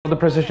The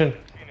precision.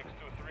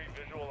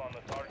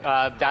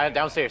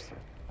 Downstairs.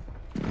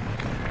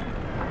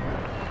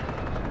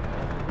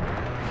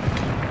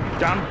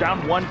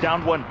 Down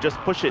one. Just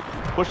push it.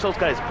 Push those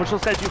guys.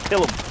 You kill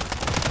them.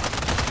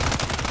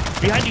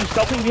 Behind you,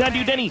 stealthing behind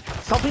you, Denny.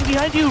 Stealthing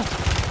behind you.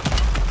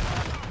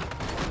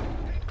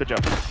 Good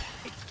job.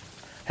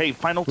 Hey,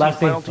 final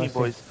team,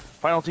 boys.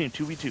 Final team,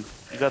 2v2.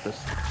 You got this.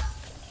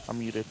 I'm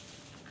muted.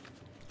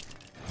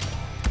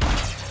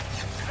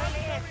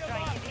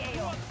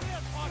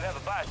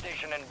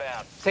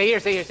 Stay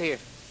here.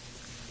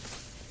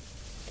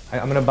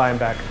 I'm gonna buy him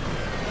back.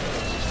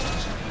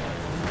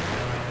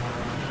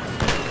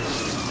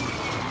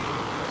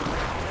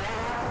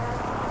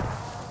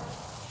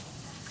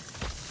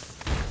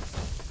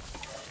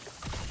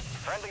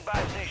 Friendly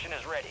buy station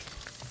is ready.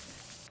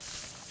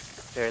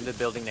 They're in the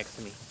building next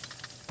to me.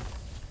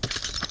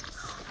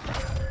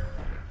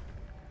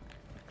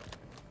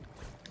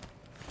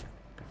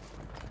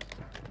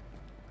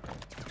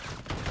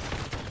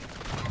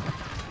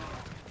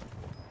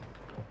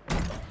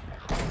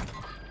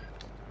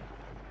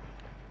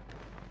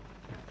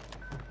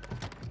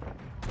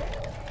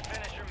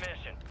 Finish your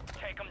mission.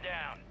 Take them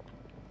down.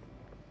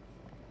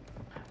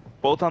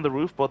 Both on the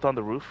roof.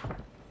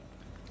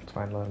 It's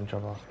fine, let him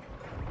jump off.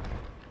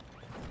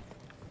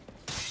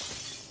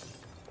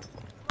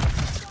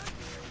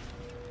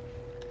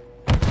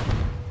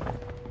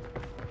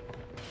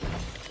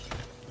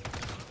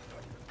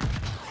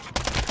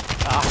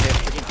 Ah, they're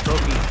freaking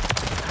trophies.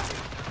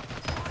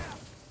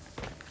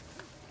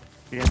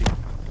 Behind you.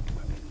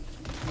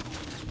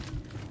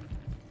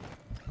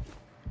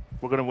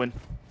 We're gonna win.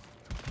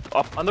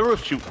 Up On the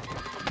roof. Shoot.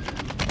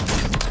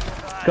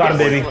 Got him,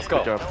 baby. Let's go.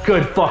 Good job.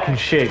 Good fucking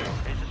shit.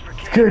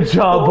 Good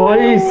job,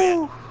 boys.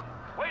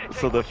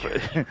 So the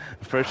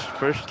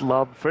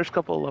first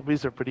couple of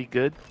lobbies are pretty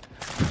good,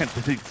 and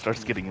then it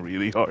starts getting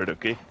really hard.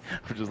 Okay,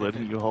 I'm just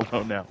letting you all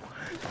know now.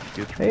 It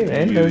gets Hey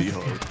man, really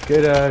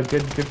that's hard.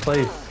 good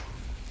place.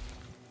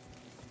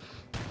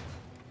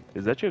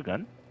 Is that your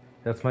gun?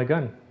 That's my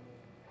gun.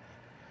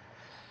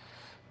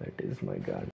 That is my gun.